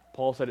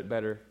 Paul said it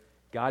better.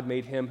 God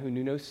made Him who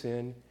knew no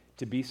sin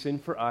to be sin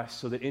for us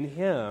so that in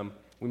Him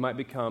we might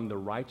become the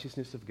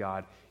righteousness of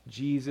God.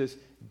 Jesus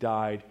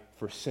died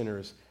for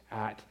sinners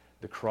at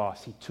the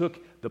cross. He took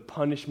the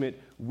punishment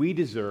we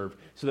deserve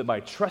so that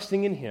by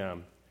trusting in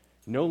Him,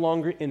 no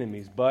longer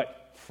enemies,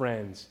 but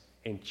friends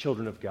and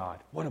children of God.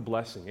 What a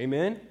blessing.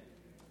 Amen?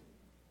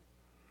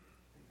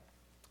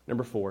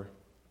 Number 4.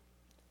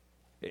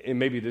 And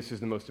maybe this is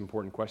the most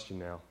important question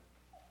now.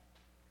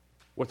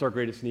 What's our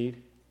greatest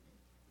need?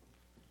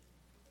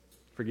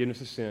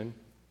 Forgiveness of sin.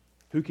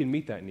 Who can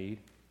meet that need?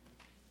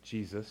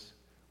 Jesus.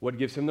 What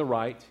gives Him the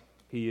right?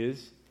 He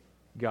is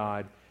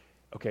God.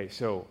 Okay,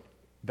 so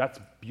that's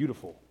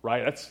beautiful,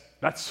 right?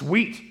 That's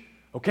sweet.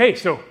 Okay,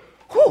 so,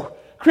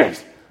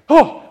 Chris.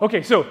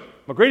 Okay, so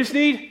my greatest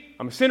need,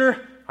 I'm a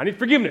sinner, I need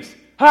forgiveness.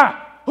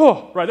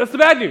 Right, that's the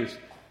bad news.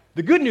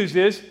 The good news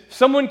is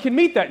someone can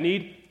meet that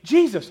need,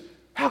 Jesus.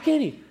 How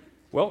can He?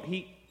 Well,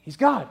 He's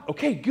God.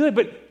 Okay, good,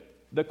 but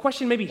the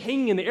question maybe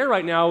hanging in the air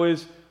right now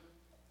is,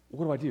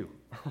 what do I do?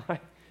 Right?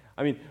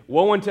 I mean,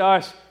 woe unto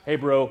us, hey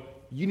bro,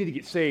 you need to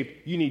get saved,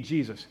 you need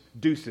Jesus,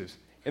 deuces.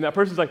 And that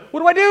person's like, what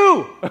do I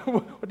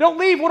do? Don't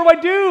leave, what do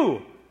I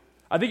do?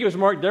 I think it was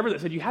Mark Dever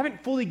that said, you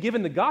haven't fully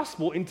given the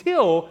gospel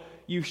until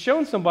you've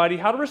shown somebody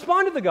how to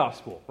respond to the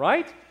gospel,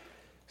 right?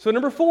 So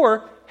number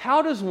 4,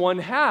 how does one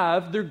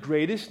have their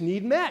greatest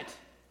need met?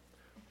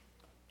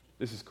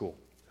 This is cool.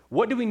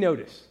 What do we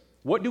notice?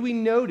 What do we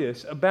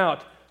notice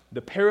about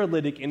the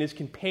paralytic and his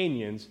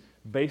companions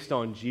based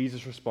on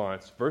Jesus'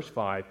 response. Verse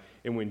 5,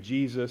 and when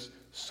Jesus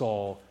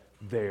saw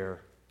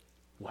their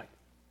what?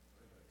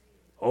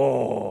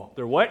 Oh,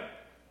 their what?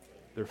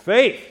 Their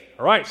faith.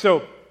 All right,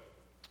 so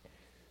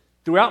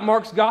throughout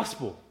Mark's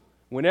gospel,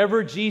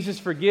 whenever Jesus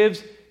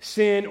forgives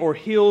sin or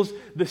heals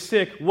the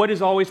sick, what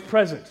is always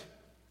present?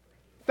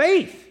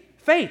 Faith.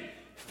 Faith.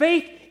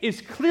 Faith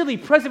is clearly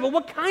present, but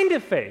what kind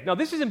of faith? Now,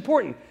 this is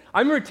important. I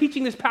remember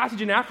teaching this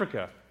passage in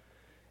Africa,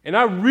 and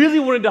I really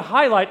wanted to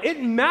highlight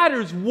it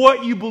matters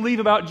what you believe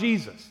about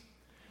Jesus.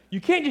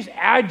 You can't just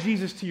add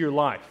Jesus to your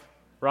life,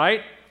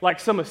 right? Like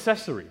some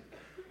accessory.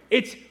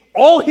 It's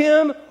all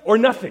him or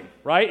nothing,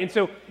 right? And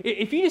so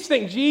if you just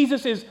think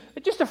Jesus is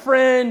just a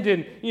friend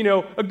and,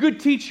 a good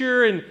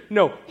teacher, and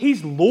no,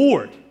 he's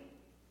Lord.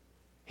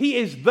 He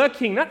is the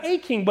king, not a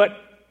king, but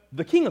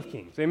the King of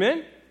Kings,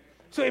 amen?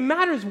 So it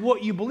matters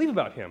what you believe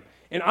about him.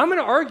 And I'm going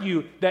to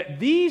argue that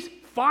these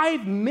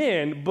 5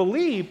 men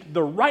believed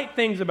the right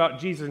things about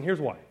Jesus, and here's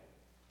why.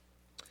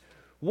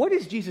 What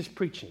is Jesus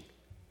preaching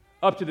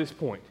up to this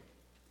point?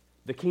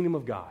 The kingdom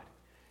of God.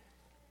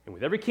 And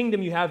with every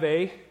kingdom you have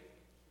a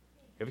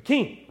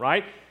king,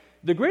 right?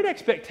 The great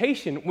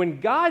expectation, when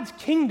God's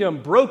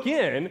kingdom broke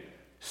in,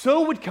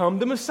 so would come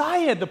the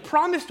Messiah, the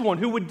promised one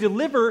who would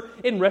deliver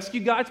and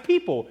rescue God's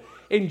people.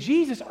 And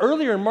Jesus,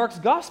 earlier in Mark's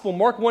gospel,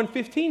 Mark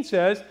 1:15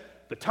 says,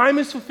 the time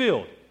is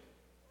fulfilled.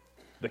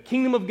 The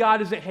kingdom of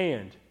God is at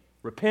hand.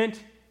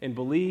 Repent and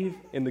believe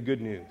in the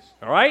good news.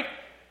 All right?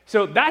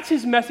 So that's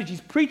his message.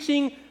 He's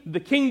preaching the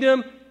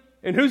kingdom.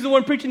 And who's the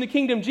one preaching the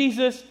kingdom?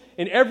 Jesus.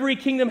 And every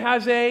kingdom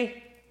has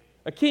a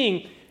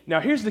king. Now,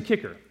 here's the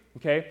kicker,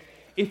 okay?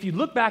 If you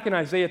look back in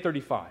Isaiah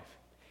 35,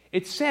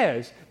 it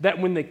says that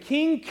when the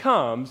king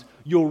comes,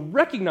 you'll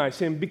recognize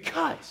him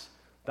because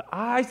the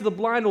eyes of the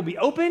blind will be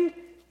opened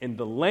and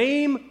the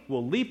lame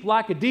will leap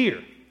like a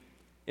deer.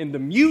 And the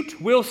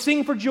mute will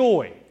sing for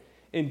joy,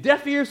 and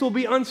deaf ears will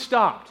be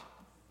unstopped.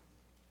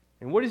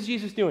 And what is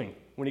Jesus doing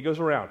when he goes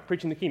around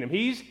preaching the kingdom?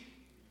 He's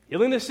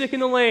healing the sick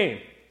and the lame.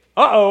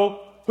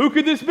 Uh-oh, who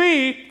could this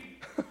be?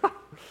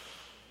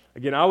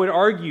 Again, I would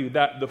argue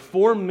that the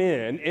 4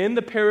 men and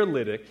the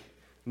paralytic,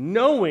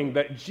 knowing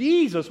that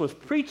Jesus was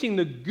preaching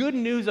the good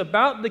news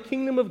about the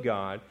kingdom of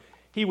God,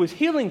 he was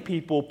healing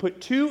people, put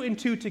 2 and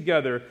 2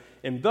 together,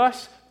 and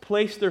thus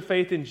placed their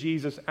faith in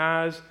Jesus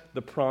as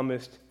the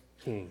promised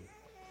king.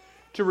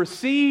 To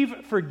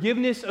receive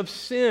forgiveness of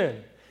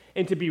sin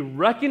and to be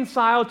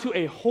reconciled to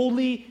a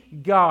holy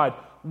God,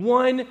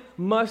 one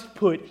must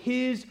put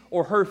his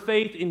or her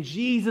faith in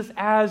Jesus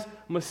as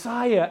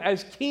Messiah,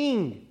 as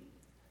King.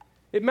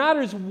 It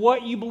matters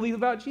what you believe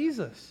about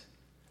Jesus.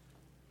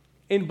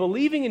 In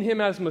believing in him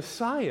as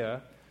Messiah,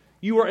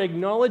 you are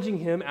acknowledging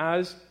him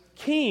as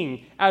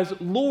King, as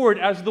Lord,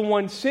 as the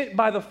one sent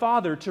by the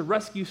Father to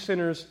rescue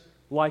sinners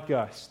like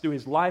us through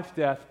his life,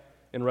 death,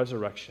 and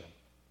resurrection.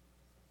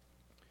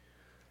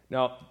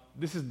 Now,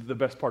 this is the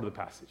best part of the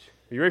passage.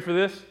 Are you ready for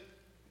this?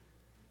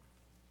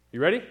 You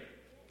ready?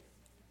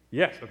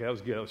 Yes. Okay, that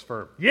was good. That was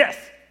firm. Yes!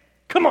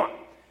 Come on!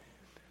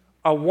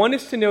 I want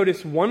us to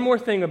notice one more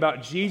thing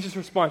about Jesus'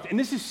 response. And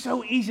this is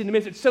so easy to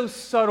miss. It's so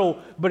subtle,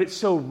 but it's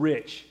so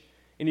rich.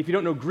 And if you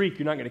don't know Greek,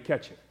 you're not going to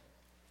catch it.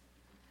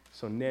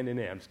 So, I'm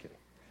just kidding.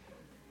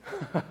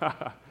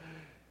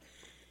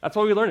 That's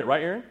why we learn it,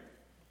 right, Aaron?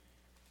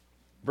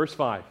 Verse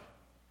 5.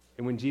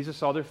 And when Jesus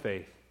saw their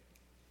faith,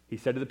 he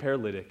said to the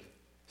paralytic,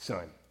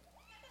 son.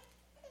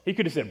 He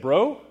could have said,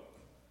 bro,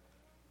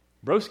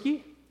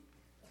 broski,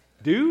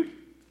 dude,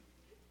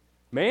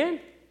 man.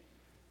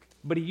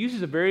 But he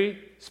uses a very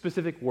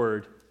specific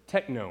word,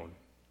 teknon,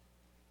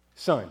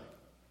 son.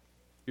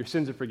 Your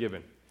sins are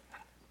forgiven.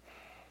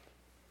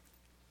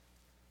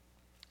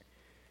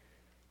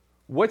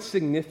 What's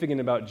significant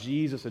about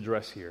Jesus'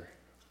 address here?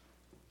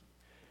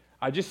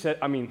 I'll talk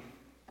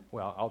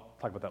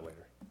about that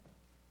later.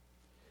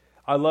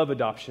 I love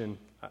adoption.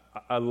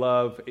 I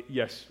love,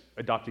 yes,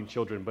 adopting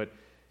children, but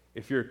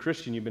if you're a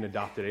Christian, you've been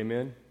adopted,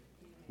 amen?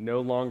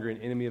 No longer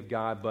an enemy of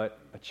God, but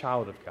a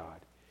child of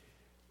God.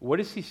 What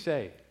does he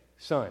say?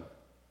 Son,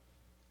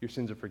 your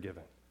sins are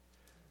forgiven.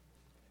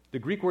 The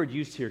Greek word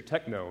used here,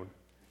 teknon,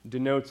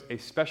 denotes a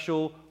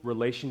special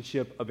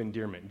relationship of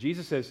endearment.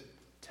 Jesus says,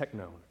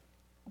 teknon,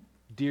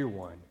 dear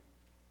one,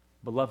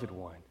 beloved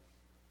one,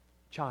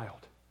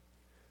 child.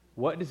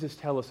 What does this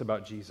tell us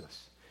about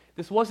Jesus?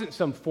 This wasn't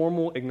some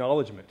formal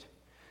acknowledgement.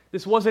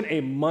 This wasn't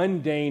a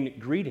mundane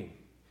greeting.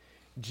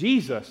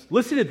 Jesus,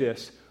 listen to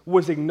this,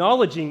 was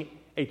acknowledging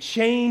a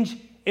change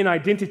in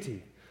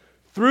identity.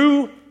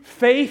 Through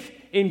faith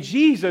in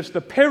Jesus,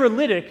 the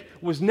paralytic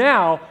was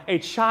now a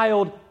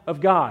child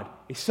of God,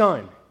 a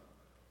son.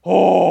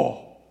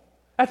 Oh,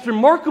 that's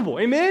remarkable,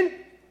 amen?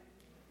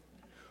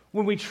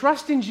 When we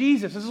trust in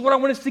Jesus, this is what I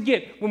want us to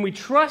get. When we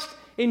trust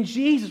in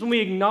Jesus, when we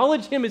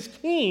acknowledge him as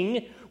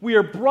King, we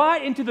are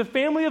brought into the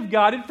family of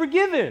God and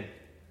forgiven.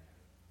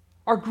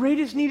 Our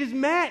greatest need is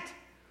met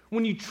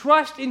when you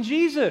trust in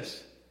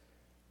Jesus.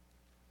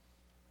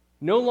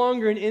 No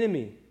longer an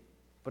enemy,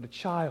 but a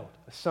child,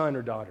 a son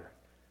or daughter.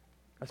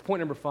 That's point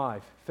number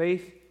 5.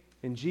 Faith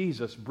in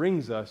Jesus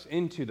brings us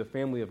into the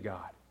family of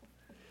God.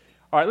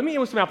 All right, let me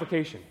end with some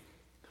application.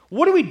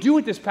 What do we do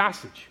with this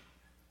passage?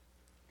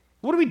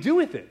 What do we do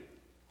with it?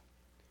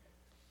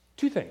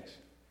 Two things.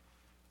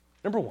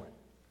 Number one,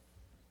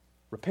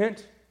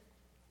 repent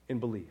and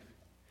believe.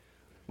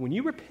 When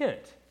you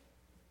repent,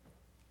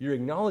 you're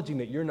acknowledging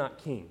that you're not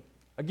king.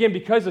 Again,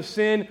 because of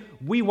sin,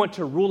 we want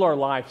to rule our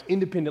lives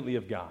independently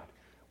of God.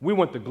 We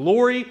want the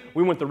glory.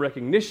 We want the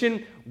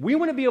recognition. We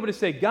want to be able to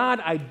say, God,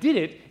 I did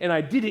it, and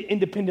I did it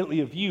independently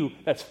of you.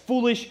 That's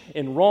foolish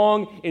and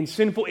wrong and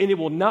sinful, and it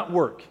will not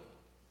work.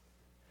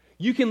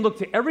 You can look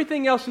to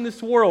everything else in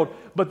this world,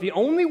 but the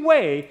only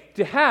way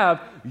to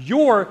have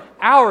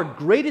our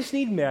greatest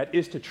need met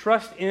is to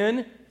trust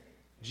in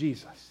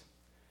Jesus.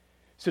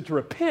 So to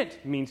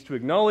repent means to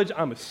acknowledge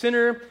I'm a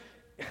sinner.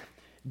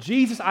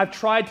 Jesus, I've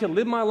tried to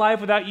live my life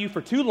without you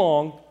for too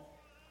long.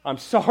 I'm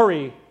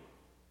sorry,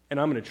 and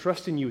I'm going to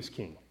trust in you as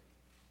king.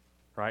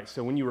 Right?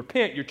 So when you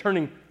repent, you're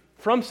turning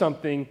from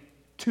something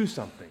to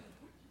something.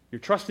 You're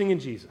trusting in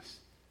Jesus.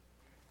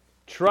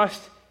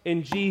 Trust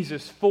in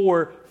Jesus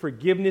for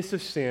forgiveness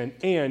of sin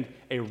and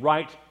a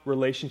right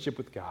relationship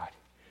with God.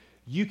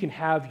 You can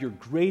have your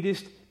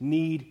greatest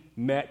need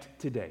met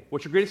today.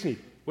 What's your greatest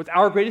need? What's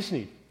our greatest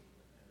need?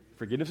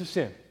 Forgiveness of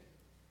sin.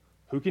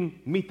 Who can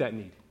meet that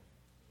need?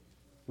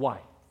 Why?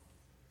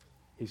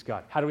 He's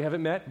God. How do we have it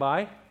met?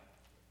 By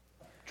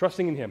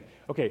trusting in Him.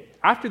 Okay,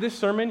 after this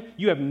sermon,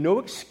 you have no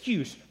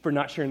excuse for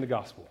not sharing the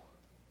gospel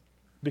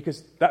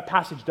because that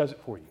passage does it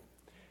for you.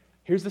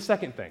 Here's the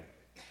second thing.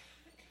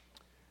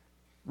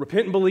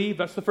 Repent and believe,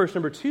 that's the first.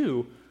 Number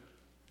two,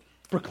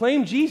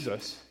 proclaim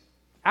Jesus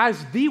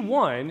as the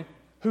one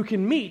who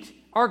can meet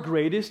our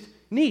greatest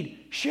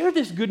need. Share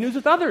this good news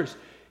with others.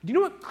 Do you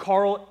know what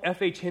Carl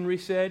F.H. Henry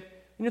said?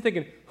 And you're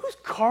thinking, who's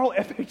Carl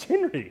F.H.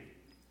 Henry?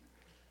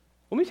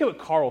 Let me tell you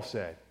what Carl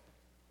said.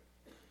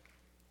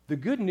 The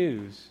good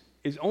news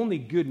is only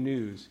good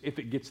news if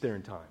it gets there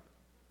in time.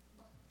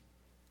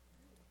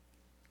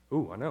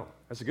 Ooh, I know.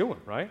 That's a good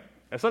one, right?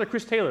 That's not a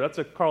Chris Taylor. That's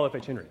a Carl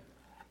F.H. Henry.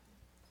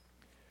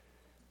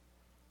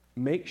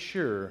 Make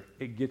sure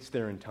it gets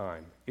there in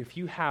time. If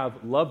you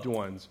have loved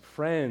ones,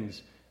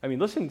 friends,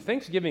 listen,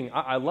 Thanksgiving,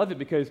 I love it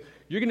because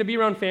you're going to be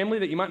around family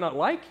that you might not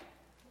like.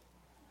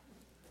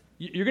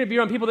 You're going to be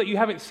around people that you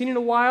haven't seen in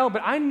a while,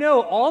 but I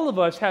know all of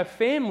us have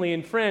family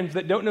and friends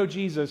that don't know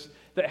Jesus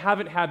that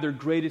haven't had their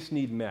greatest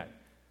need met.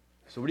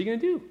 So what are you going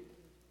to do?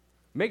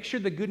 Make sure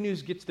the good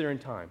news gets there in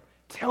time.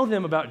 Tell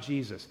them about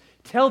Jesus.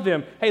 Tell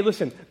them, hey,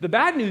 listen, the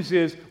bad news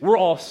is we're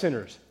all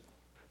sinners.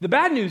 The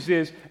bad news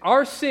is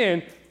our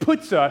sin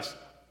puts us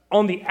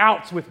on the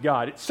outs with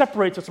God. It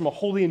separates us from a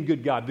holy and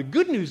good God. The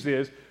good news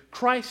is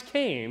Christ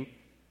came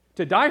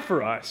to die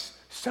for us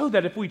so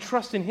that if we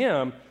trust in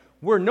Him,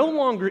 we're no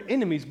longer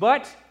enemies,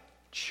 but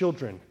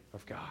children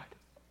of God.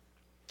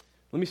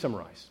 Let me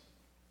summarize,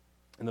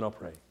 and then I'll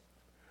pray.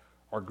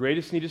 Our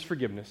greatest need is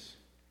forgiveness.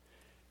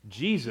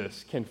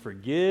 Jesus can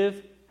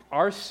forgive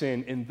our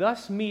sin and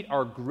thus meet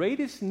our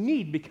greatest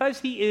need because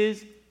He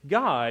is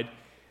God,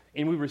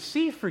 and we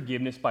receive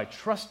forgiveness by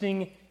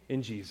trusting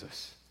in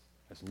Jesus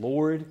as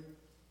Lord,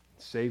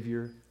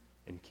 Savior,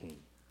 and King.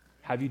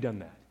 Have you done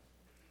that?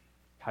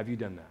 Have you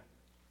done that?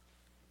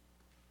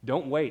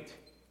 Don't wait.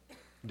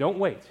 Don't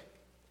wait.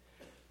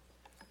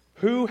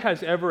 Who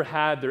has ever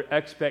had their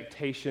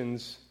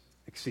expectations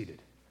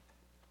exceeded?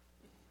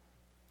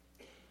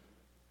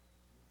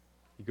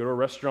 You go to a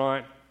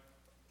restaurant,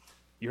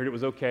 you heard it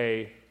was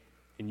okay,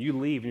 and you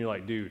leave and you're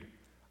like, dude,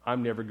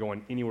 I'm never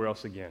going anywhere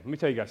else again. Let me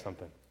tell you guys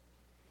something.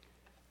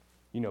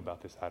 You know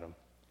about this, Adam.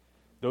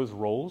 Those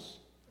rolls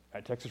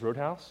at Texas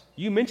Roadhouse,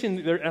 you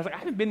mentioned there, and I was like, I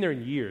haven't been there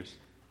in years.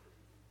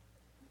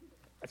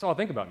 That's all I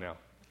think about now.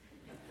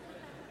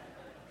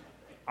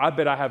 I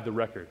bet I have the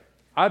record.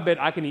 I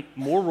bet I can eat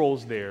more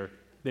rolls there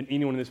than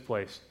anyone in this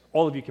place.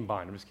 All of you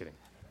combined. I'm just kidding.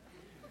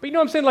 But you know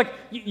what I'm saying? Like,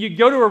 you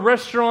go to a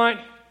restaurant,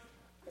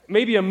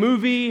 maybe a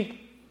movie,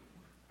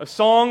 a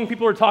song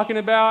people are talking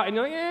about, and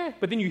you're like, eh.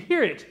 But then you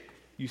hear it,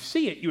 you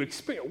see it, you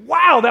experience it.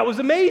 Wow, that was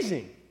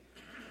amazing.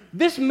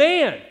 This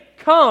man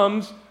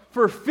comes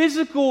for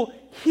physical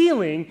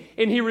healing,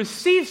 and he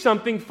receives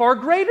something far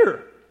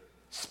greater.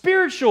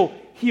 Spiritual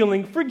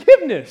healing,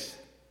 forgiveness.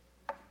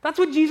 That's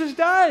what Jesus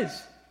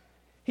does.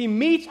 He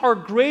meets our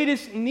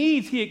greatest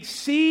needs. He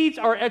exceeds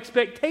our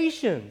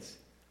expectations.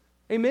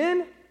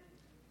 Amen?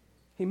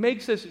 He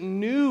makes us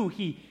new.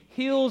 He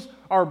heals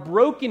our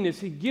brokenness.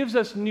 He gives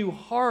us new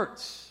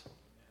hearts.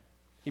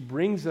 He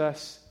brings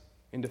us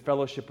into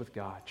fellowship with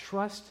God.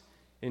 Trust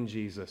in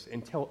Jesus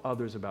and tell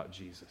others about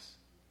Jesus.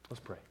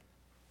 Let's pray.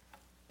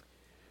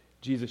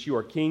 Jesus, you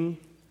are King.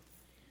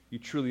 You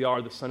truly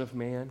are the Son of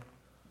Man.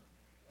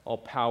 All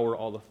power,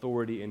 all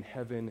authority in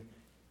heaven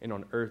and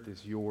on earth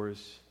is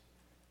yours.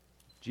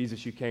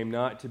 Jesus, you came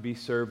not to be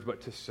served,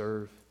 but to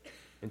serve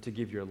and to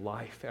give your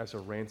life as a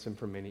ransom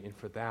for many. And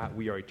for that,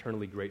 we are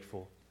eternally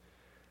grateful.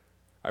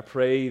 I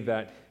pray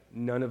that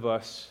none of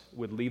us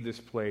would leave this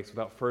place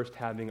without first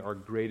having our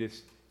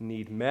greatest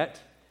need met.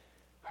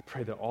 I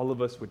pray that all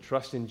of us would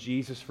trust in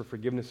Jesus for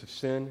forgiveness of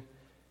sin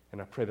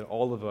And I pray that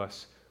all of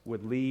us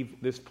would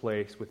leave this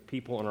place with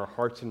people in our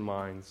hearts and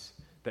minds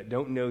that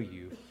don't know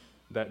you,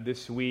 that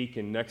this week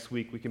and next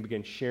week we can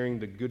begin sharing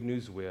the good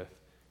news with,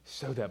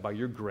 so that by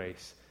your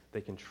grace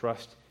they can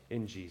trust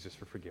in Jesus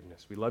for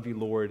forgiveness. We love you,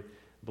 Lord.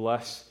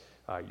 Bless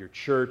your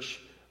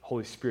church.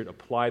 Holy Spirit,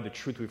 apply the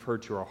truth we've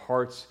heard to our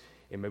hearts,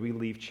 and may we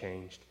leave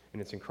changed.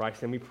 And it's in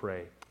Christ's name we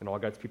pray. And all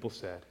God's people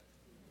said,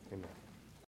 amen.